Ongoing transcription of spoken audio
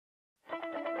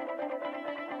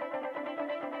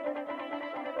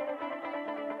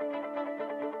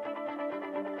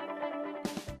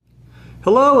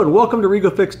Hello and welcome to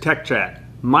REGO-FIX Tech Chat.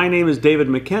 My name is David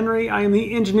McHenry. I am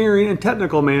the Engineering and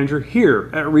Technical Manager here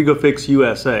at REGO-FIX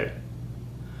USA.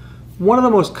 One of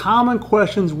the most common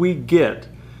questions we get,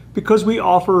 because we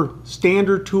offer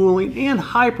standard tooling and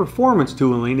high performance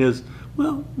tooling, is,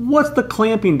 well, what's the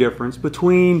clamping difference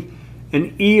between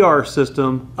an ER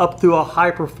system up to a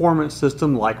high performance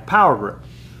system like Power Grip?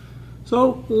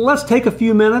 So let's take a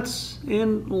few minutes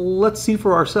and let's see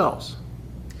for ourselves.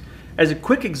 As a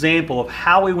quick example of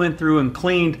how we went through and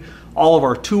cleaned all of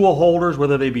our tool holders,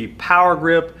 whether they be Power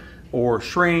Grip or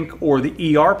Shrink or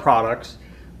the ER products,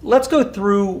 let's go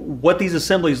through what these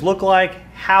assemblies look like,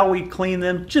 how we clean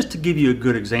them, just to give you a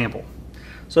good example.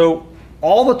 So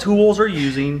all the tools are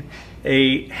using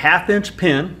a 1/2 inch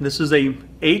pin. This is a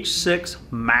H6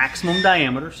 maximum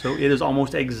diameter, so it is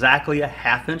almost exactly a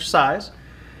 1/2 inch size.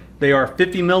 They are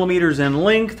 50 millimeters in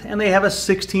length and they have a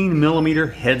 16 millimeter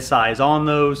head size on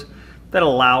those that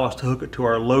allow us to hook it to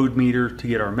our load meter to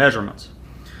get our measurements.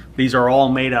 These are all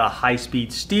made out of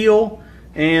high-speed steel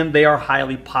and they are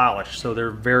highly polished, so they're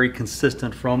very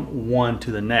consistent from one to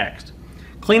the next.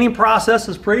 Cleaning process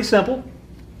is pretty simple.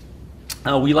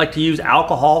 We like to use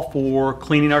alcohol for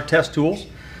cleaning our test tools.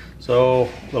 So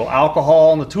a little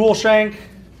alcohol on the tool shank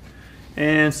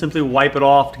and simply wipe it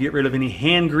off to get rid of any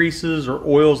hand greases or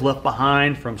oils left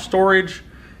behind from storage,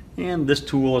 and this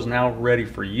tool is now ready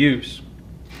for use.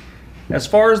 As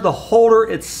far as the holder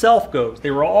itself goes,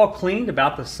 they were all cleaned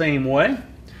about the same way.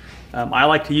 I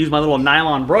like to use my little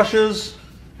nylon brushes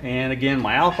and again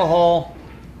my alcohol,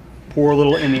 pour a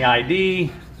little in the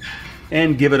ID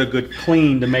and give it a good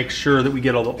clean to make sure that we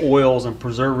get all the oils and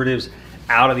preservatives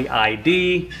out of the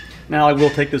ID. Now I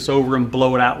will take this over and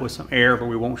blow it out with some air, but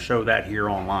we won't show that here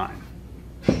online.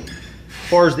 As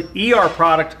far as the ER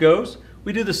product goes,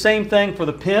 we do the same thing for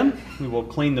the pin. We will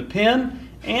clean the pin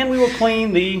and we will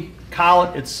clean the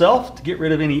collet itself to get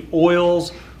rid of any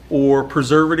oils or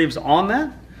preservatives on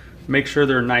that. Make sure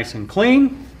they're nice and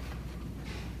clean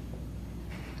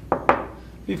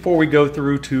before we go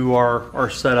through to our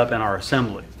setup and our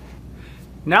assembly.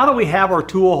 Now that we have our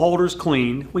tool holders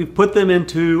cleaned, we've put them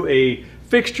into a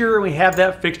fixture and we have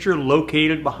that fixture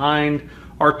located behind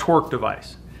our torque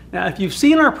device. Now if you've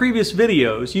seen our previous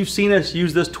videos, you've seen us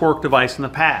use this torque device in the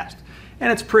past,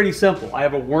 and it's pretty simple. I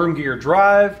have a worm gear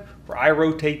drive where I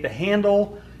rotate the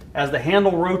handle. As the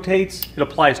handle rotates, it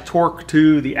applies torque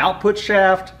to the output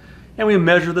shaft and we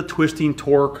measure the twisting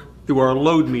torque through our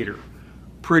load meter.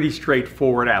 Pretty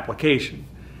straightforward application.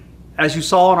 As you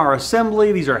saw in our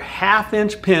assembly, these are 1/2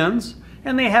 inch pins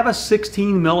and they have a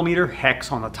 16 millimeter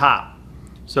hex on the top.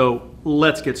 So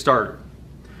let's get started.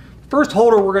 First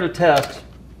holder we're going to test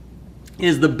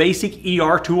is the basic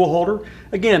ER tool holder.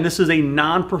 Again, this is a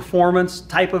non-performance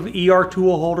type of ER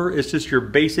tool holder. It's just your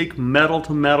basic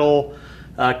metal-to-metal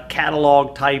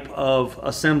catalog type of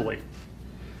assembly.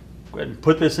 Go ahead and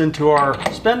put this into our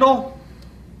spindle.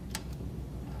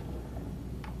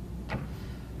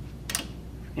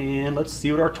 And let's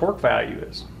see what our torque value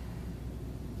is.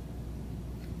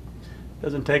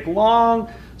 Doesn't take long.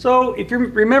 So if you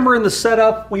remember in the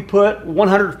setup, we put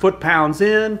 100 foot-pounds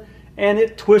in and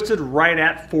it twisted right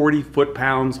at 40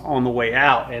 foot-pounds on the way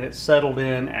out and it settled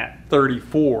in at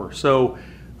 34. So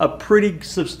a pretty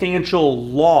substantial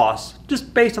loss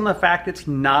just based on the fact it's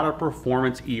not a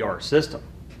performance ER system.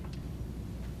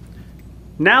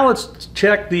 Now let's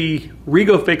check the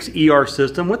REGO-FIX ER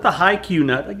system with the high Q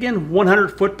nut. Again,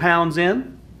 100 foot-pounds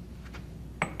in.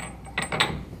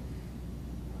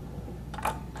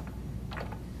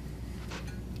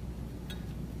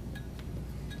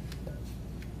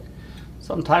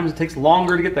 Sometimes it takes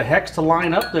longer to get the hex to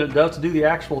line up than it does to do the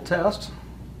actual test.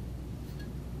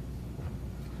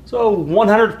 So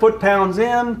 100 foot-pounds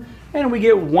in and we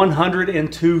get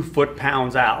 102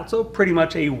 foot-pounds out. So pretty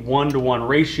much a 1-to-1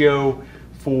 ratio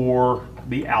for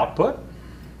the output.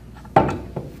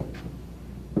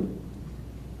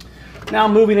 Now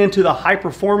moving into the high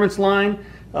performance line,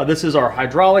 this is our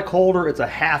hydraulic holder. It's a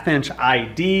 1/2 inch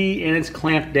ID and it's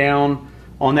clamped down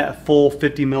on that full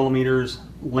 50 millimeters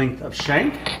length of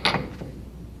shank.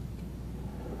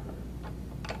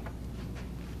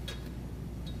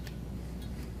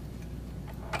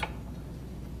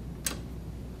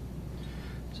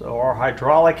 So our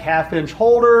hydraulic 1/2 inch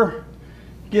holder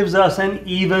gives us an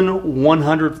even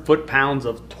 100 foot-pounds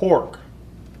of torque.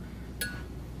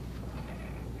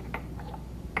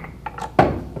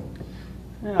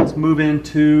 Now let's move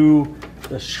into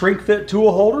the shrink fit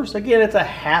tool holders. Again, it's a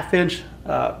 1/2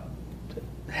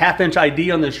 inch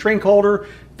ID on the shrink holder,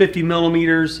 50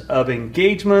 millimeters of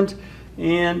engagement,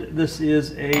 and this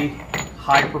is a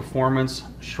high performance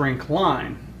shrink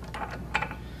line.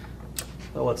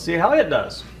 So let's see how it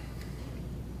does.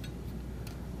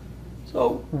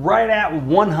 So right at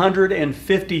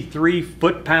 153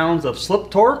 foot-pounds of slip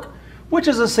torque, which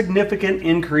is a significant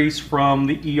increase from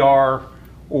the ER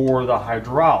or the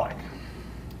hydraulic.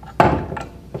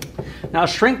 Now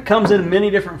shrink comes in many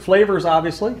different flavors,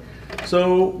 obviously.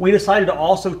 So we decided to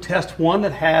also test one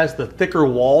that has the thicker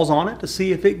walls on it to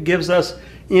see if it gives us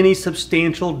any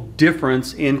substantial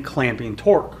difference in clamping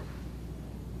torque.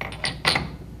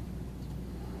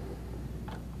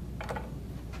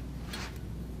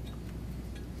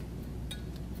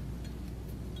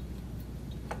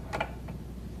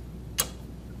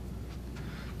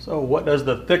 So what does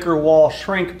the thicker wall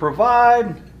shrink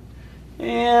provide?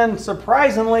 And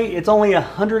surprisingly, it's only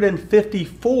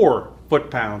 154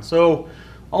 foot-pounds. So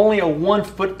only a 1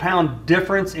 foot-pound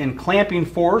difference in clamping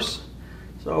force.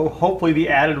 So hopefully the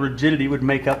added rigidity would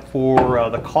make up for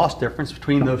the cost difference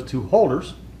between those two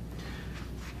holders.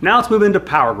 Now let's move into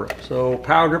power grip. So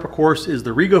power grip, of course, is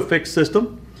the REGO-FIX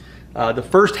system. The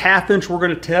first 1/2 inch we're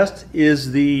going to test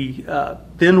is the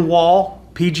thin wall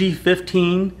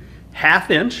PG-15 1/2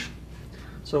 inch.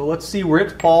 So let's see where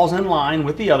it falls in line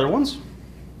with the other ones.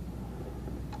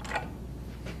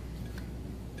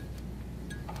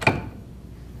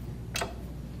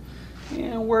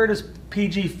 And where does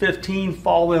PG-15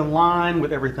 fall in line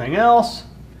with everything else?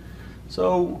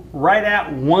 So right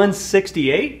at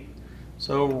 168.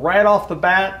 So right off the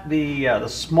bat, the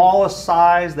smallest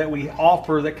size that we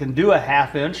offer that can do a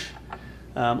 1/2 inch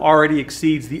already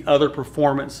exceeds the other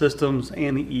performance systems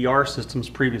and the ER systems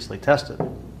previously tested.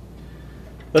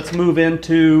 Let's move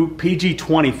into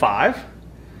PG-25.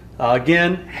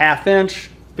 Again, 1/2 inch,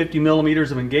 50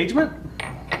 millimeters of engagement.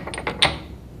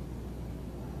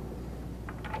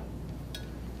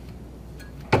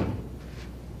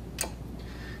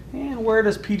 And where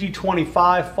does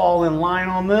PG-25 fall in line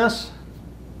on this?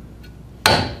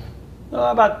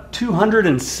 About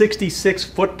 266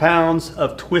 foot-pounds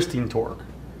of twisting torque.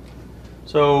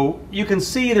 So you can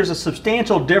see there's a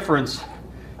substantial difference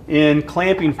in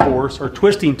clamping force or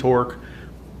twisting torque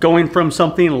going from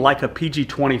something like a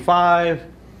PG-25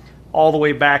 all the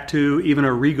way back to even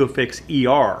a REGO-FIX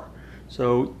ER.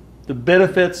 So the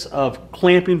benefits of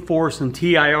clamping force and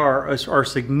TIR are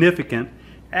significant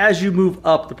as you move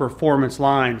up the performance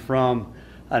line from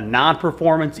a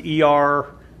non-performance ER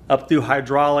up through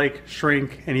hydraulic,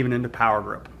 shrink, and even into power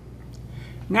grip.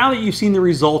 Now that you've seen the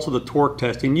results of the torque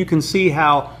testing, you can see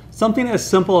how something as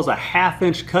simple as a 1/2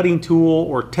 inch cutting tool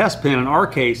or test pin in our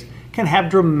case can have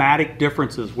dramatic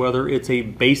differences, whether it's a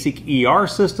basic ER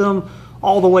system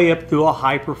all the way up through a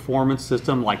high performance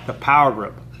system like the power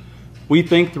grip. We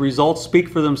think the results speak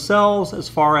for themselves as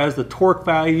far as the torque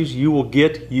values you will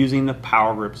get using the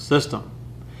power grip system.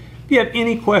 If you have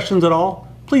any questions at all,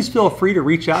 please feel free to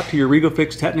reach out to your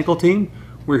REGO-FIX technical team.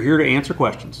 We're here to answer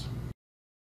questions.